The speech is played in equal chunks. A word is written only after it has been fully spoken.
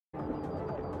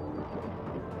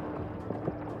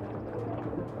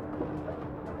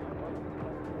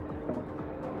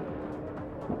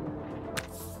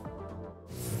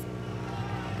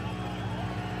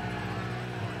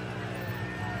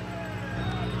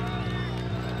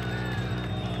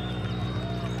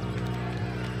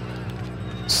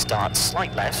Start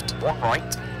slight left, 1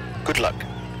 right. Good luck.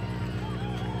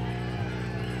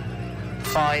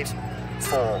 5,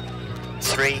 4,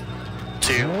 3,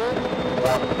 2,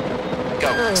 1.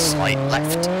 Go. Slight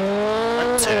left.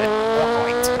 And turn 1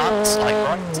 right. And slight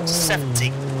right.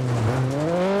 70.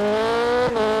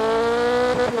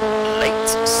 Late.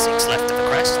 6 left of the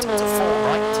crest. To 4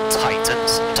 right.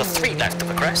 Tightens. To 3 left of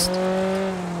the crest.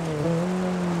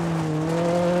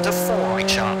 To 4 right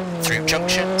sharp. Through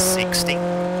junction. 60.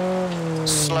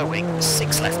 Slowing.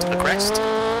 6 left of the crest.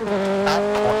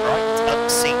 And 1 right.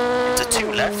 Unseen. Into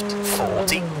 2 left.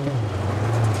 40.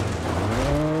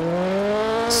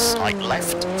 Slight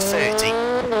left, 30,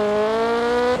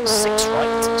 6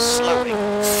 right, slowing,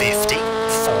 50,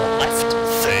 4 left,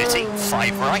 30,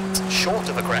 5 right, short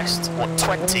of a crest,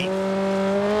 120,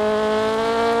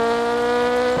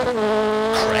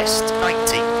 crest,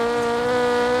 90,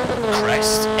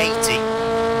 crest, 80,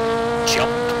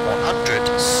 jump,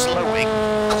 100, slowing,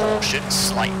 caution,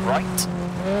 slight right,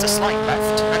 to slight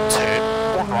left, and turn,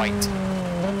 1 right.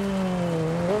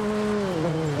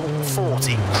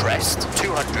 40, crest,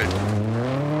 200.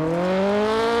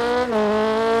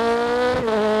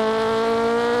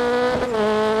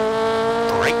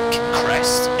 Brake,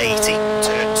 crest, 80,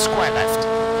 turn square left.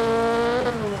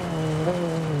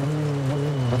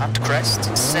 And crest,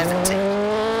 70.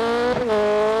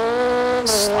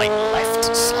 Slight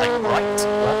left, slight right,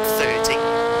 130.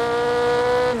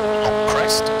 Long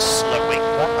crest, slowing,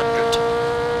 100.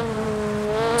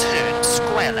 Turn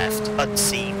square left,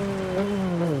 unseen.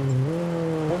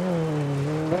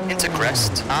 Into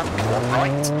crest and 1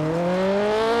 right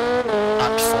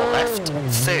and 4 left,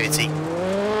 30, 4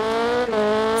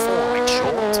 right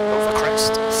short, over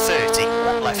crest, 30,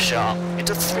 1 left sharp,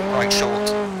 into 3 right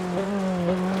short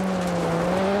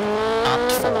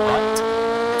and 4 right,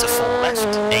 into 4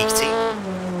 left, 80,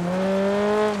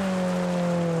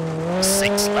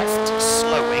 6 left,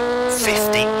 slowing,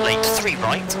 50, late 3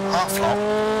 right, half long,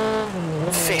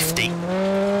 50,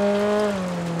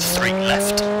 3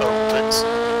 left, opens,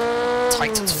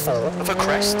 tightens 4 of a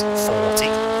crest, 40,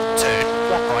 turn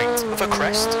 1 right of a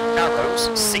crest, narrows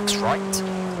 6 right,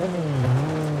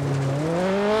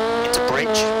 into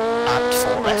bridge, and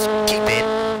 4 left, keep in,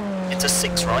 into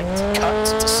 6 right, cut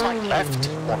to side left,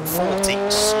 140,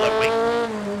 slowing,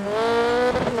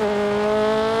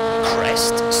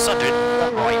 crest, sudden,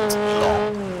 1 right,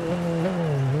 long,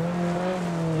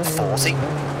 40,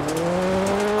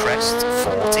 crest,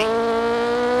 40,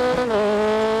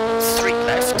 3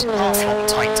 left, half long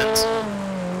tightens,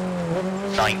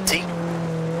 90,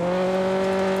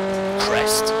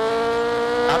 crest,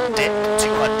 and dip,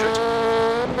 200,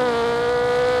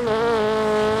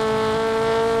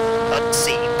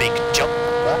 unseen, big jump,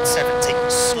 170,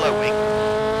 slowing,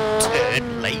 turn,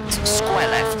 late, square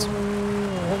left,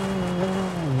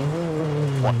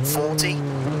 140,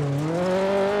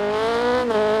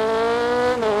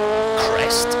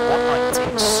 crest,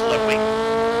 190, slowing,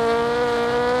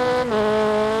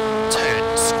 turn,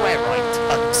 square right,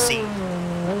 unseen,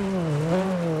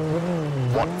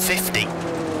 150,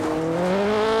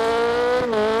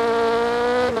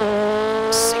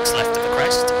 6 left of the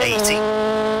crest, 80,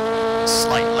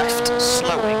 slight left,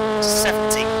 slowing,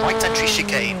 70, right entry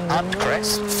chicane, and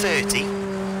crest, 30,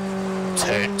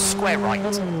 turn, square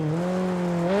right,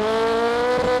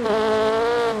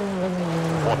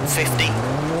 150,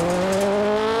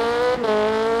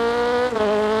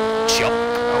 jump,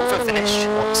 over finish,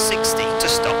 160 to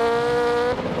stop.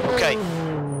 Okay,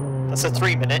 that's a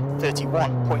 3 minute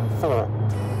 31.4.